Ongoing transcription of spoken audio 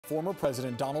former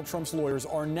President Donald Trump's lawyers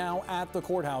are now at the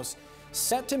courthouse,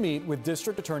 set to meet with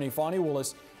District Attorney Fani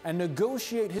Willis and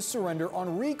negotiate his surrender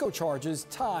on RICO charges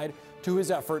tied to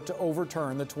his effort to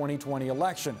overturn the 2020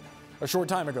 election. A short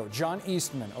time ago, John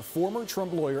Eastman, a former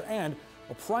Trump lawyer and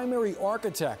a primary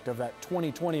architect of that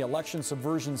 2020 election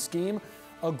subversion scheme,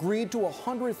 agreed to a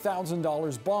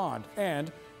 $100,000 bond, and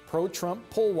pro-Trump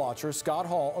poll watcher Scott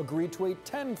Hall agreed to a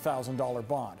 $10,000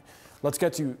 bond. Let's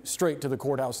get you straight to the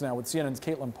courthouse now with CNN's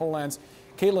Caitlin Polans.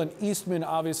 Caitlin, Eastman,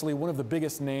 obviously one of the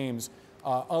biggest names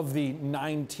of the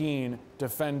 19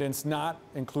 defendants, not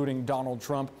including Donald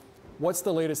Trump. What's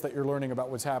the latest that you're learning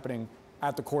about what's happening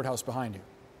at the courthouse behind you?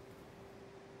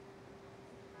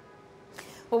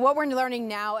 Well, what we're learning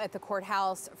now at the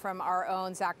courthouse from our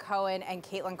own Zach Cohen and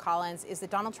Caitlin Collins is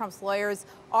that Donald Trump's lawyers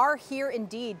are here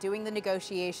indeed doing the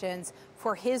negotiations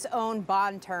for his own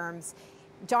bond terms.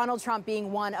 Donald Trump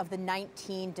being one of the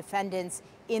 19 defendants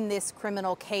in this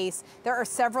criminal case. There are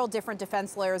several different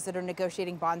defense lawyers that are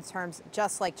negotiating bond terms,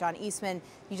 just like John Eastman,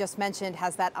 you just mentioned,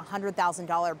 has that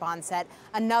 $100,000 bond set.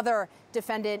 Another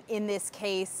defendant in this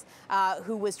case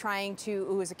who was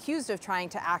accused of trying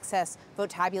to access vote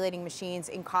tabulating machines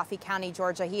in Coffee County,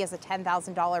 Georgia. He has a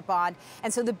 $10,000 bond.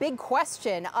 And so the big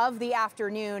question of the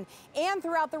afternoon and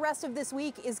throughout the rest of this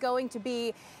week is going to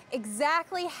be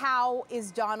exactly how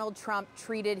is Donald Trump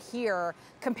treated here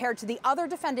compared to the other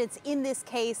defendants in this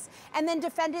case, and then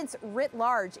defendants writ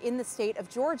large in the state of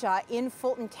Georgia in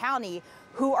Fulton County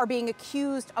who are being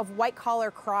accused of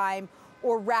white-collar crime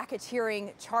or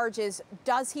racketeering charges.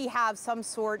 Does he have some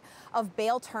sort of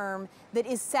bail term that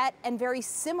is set and very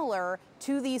similar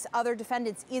to these other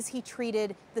defendants? Is he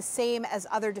treated the same as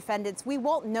other defendants? We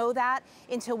won't know that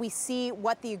until we see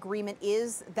what the agreement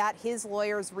is that his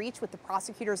lawyers reach with the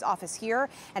prosecutor's office here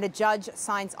and a judge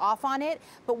signs off on it.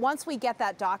 But once we get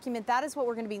that document, that is what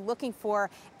we're going to be looking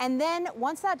for. And then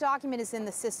once that document is in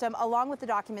the system, along with the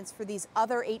documents for these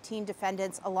other 18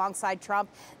 defendants alongside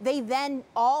Trump, they then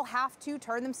all have to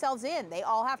turn themselves in. They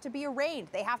all have to be arraigned.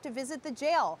 They have to visit the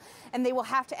jail, and they will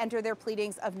have to enter their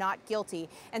pleadings of not guilty.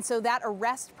 And so that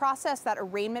arrest process, that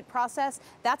arraignment process,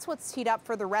 that's what's teed up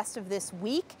for the rest of this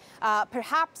week.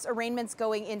 Perhaps arraignments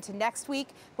going into next week.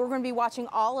 We're going to be watching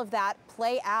all of that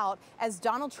play out as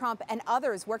Donald Trump and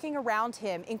others working around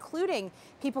him, including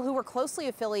people who were closely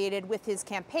affiliated with his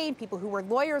campaign, people who were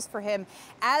lawyers for him,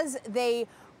 as they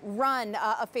run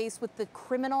a face with the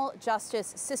criminal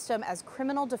justice system as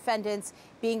criminal defendants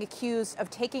being accused of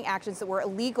taking actions that were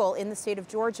illegal in the state of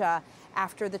Georgia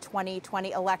after the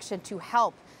 2020 election to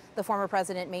help the former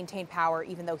president maintain power,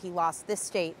 even though he lost this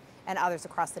state and others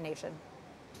across the nation.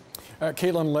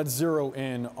 Caitlin, let's zero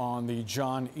in on the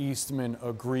John Eastman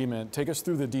agreement. Take us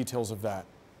through the details of that.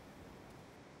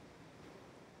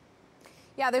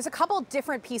 Yeah, there's a couple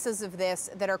different pieces of this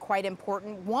that are quite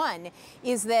important. One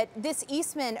is that this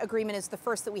Eastman agreement is the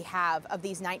first that we have of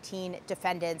these 19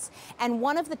 defendants. And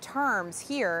one of the terms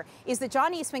here is that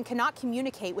John Eastman cannot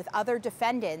communicate with other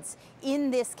defendants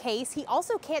in this case. He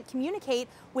also can't communicate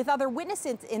with other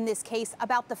witnesses in this case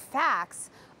about the facts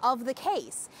of the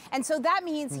case. And so that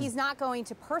means he's not going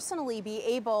to personally be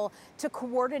able to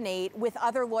coordinate with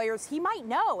other lawyers he might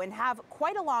know and have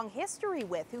quite a long history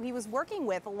with, who he was working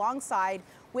with alongside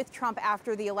with Trump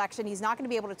after the election. He's not going to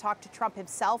be able to talk to Trump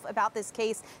himself about this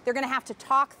case. They're going to have to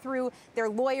talk through their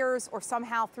lawyers or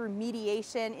somehow through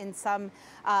mediation in some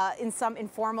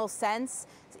informal sense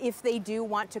if they do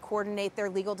want to coordinate their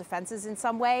legal defenses in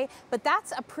some way. But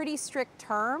that's a pretty strict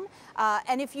term.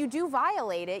 And if you do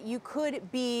violate it, you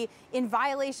could be in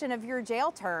violation of your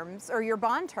jail terms or your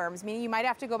bond terms, meaning you might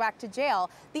have to go back to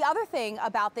jail. The other thing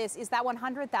about this is that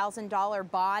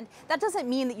 $100,000 bond. That doesn't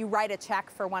mean that you write a check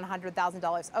for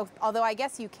 $100,000, although I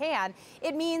guess you can.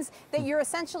 It means that you're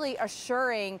essentially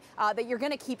assuring that you're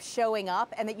going to keep showing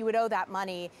up and that you would owe that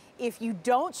money if you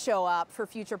don't show up for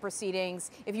future proceedings,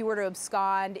 if you were to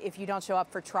abscond, if you don't show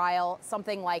up for trial,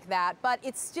 something like that. But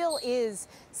it still is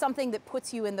something that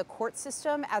puts you in the court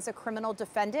system as a criminal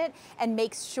defendant and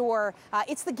makes sure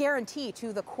it's the guarantee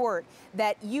to the court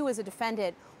that you as a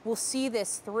defendant will see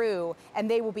this through and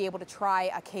they will be able to try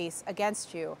a case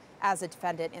against you as a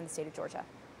defendant in the state of Georgia.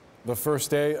 The first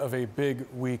day of a big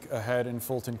week ahead in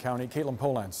Fulton County. Caitlin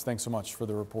Polans, thanks so much for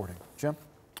the reporting. Jim?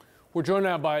 We're joined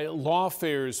now by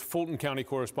Lawfare's Fulton County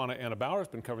correspondent Anna Bower. Has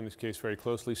been covering this case very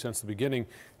closely since the beginning.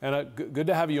 Anna, good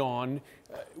to have you on.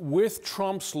 With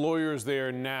Trump's lawyers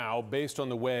there now, based on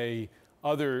the way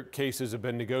other cases have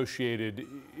been negotiated,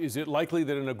 is it likely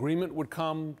that an agreement would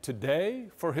come today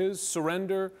for his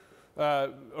surrender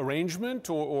arrangement,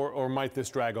 or might this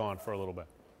drag on for a little bit?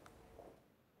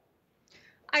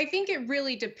 I think it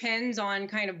really depends on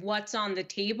kind of what's on the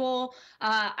table.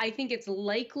 I think it's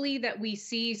likely that we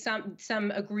see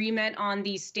some agreement on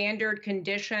the standard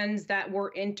conditions that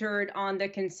were entered on the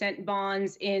consent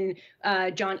bonds in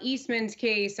John Eastman's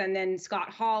case, and then Scott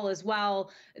Hall as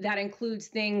well. That includes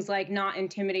things like not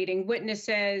intimidating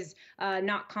witnesses,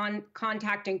 not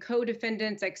contacting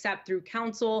co-defendants except through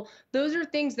counsel. Those are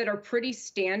things that are pretty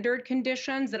standard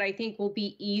conditions that I think will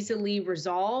be easily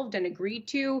resolved and agreed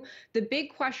to. The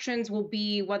big questions will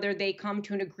be whether they come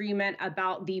to an agreement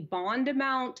about the bond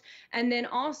amount, and then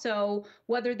also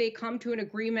whether they come to an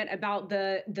agreement about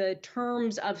the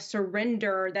terms of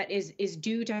surrender that is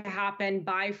due to happen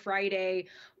by Friday.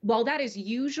 While that is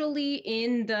usually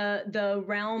in the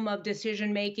realm of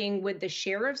decision making with the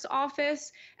sheriff's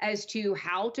office as to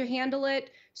how to handle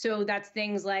it, so that's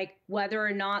things like whether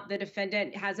or not the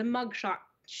defendant has a mugshot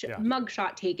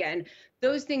taken.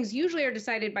 Those things usually are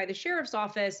decided by the sheriff's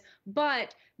office,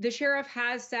 but the sheriff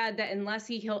has said that unless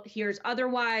he hears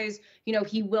otherwise,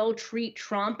 he will treat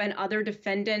Trump and other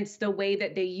defendants the way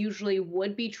that they usually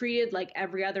would be treated, like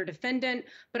every other defendant.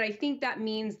 But I think that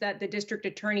means that the district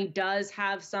attorney does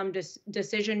have some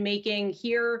decision making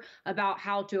here about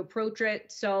how to approach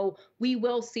it. So we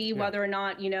will see whether or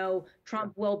not,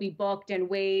 Trump will be booked and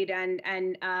weighed and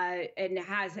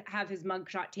have his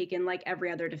mugshot taken like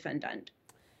every other defendant.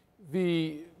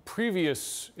 The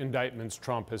previous indictments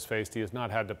Trump has faced, he has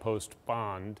not had to post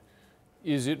bond.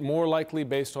 Is it more likely,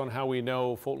 based on how we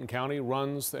know Fulton County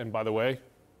runs, and by the way,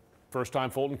 first time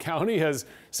Fulton County has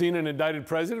seen an indicted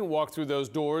president walk through those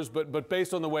doors, but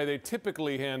based on the way they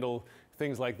typically handle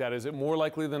things like that, is it more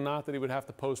likely than not that he would have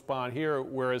to post bond here,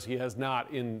 whereas he has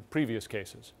not in previous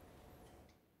cases?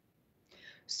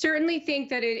 Certainly think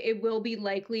that it will be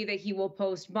likely that he will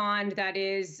post bond. That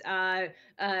is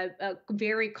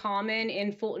very common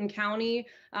in Fulton County.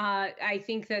 I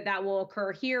think that will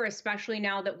occur here, especially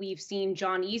now that we've seen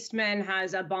John Eastman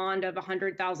has a bond of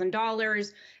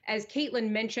 $100,000. As Caitlin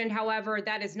mentioned, however,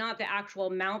 that is not the actual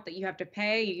amount that you have to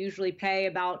pay. You usually pay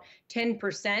about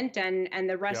 10%, and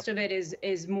the rest of it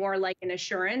is more like an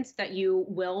assurance that you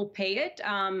will pay it.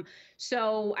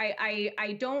 So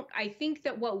I think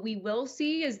that what we will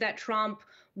see is that Trump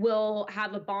will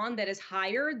have a bond that is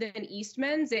higher than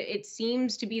Eastman's. It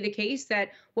seems to be the case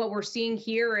that what we're seeing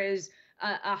here is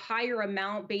a higher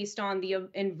amount based on the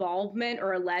involvement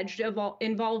or alleged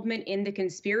involvement in the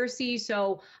conspiracy.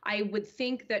 So I would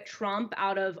think that Trump,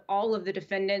 out of all of the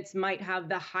defendants, might have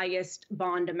the highest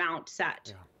bond amount set.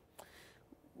 Yeah.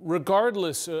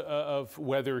 Regardless of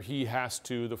whether he has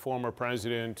to, the former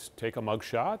president, take a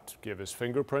mugshot, give his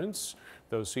fingerprints,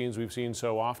 those scenes we've seen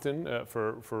so often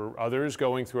for others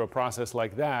going through a process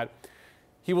like that,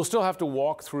 he will still have to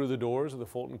walk through the doors of the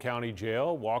Fulton County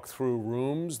Jail, walk through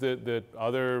rooms that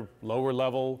other lower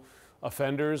level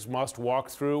offenders must walk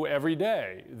through every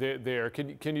day there.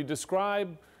 Can you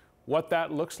describe what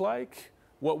that looks like?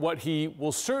 What he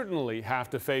will certainly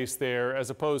have to face there, as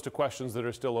opposed to questions that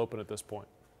are still open at this point?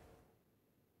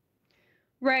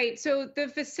 Right. So the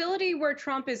facility where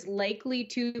Trump is likely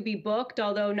to be booked,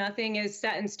 although nothing is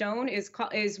set in stone, is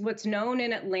what's known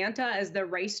in Atlanta as the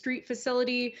Rice Street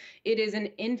facility. It is an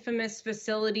infamous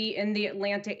facility in the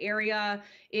Atlanta area.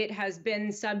 It has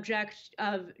been subject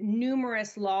of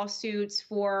numerous lawsuits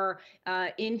for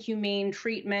inhumane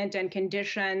treatment and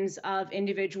conditions of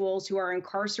individuals who are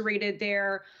incarcerated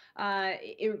there.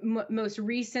 Most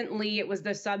recently, it was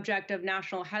the subject of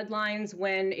national headlines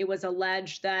when it was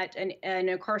alleged that an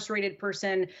incarcerated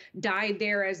person died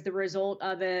there as the result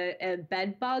of a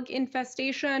bed bug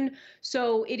infestation.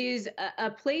 So it is a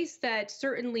place that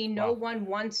certainly no one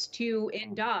wants to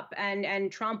end up, and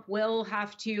Trump will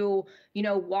have to,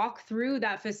 walk through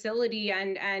that facility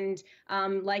and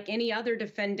like any other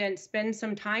defendant, spend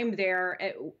some time there.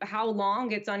 How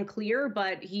long, it's unclear,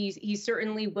 but he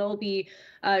certainly will be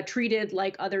treated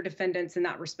like other defendants in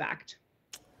that respect.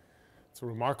 It's a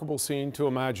remarkable scene to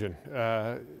imagine.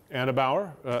 Anna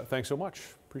Bower, thanks so much.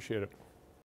 Appreciate it.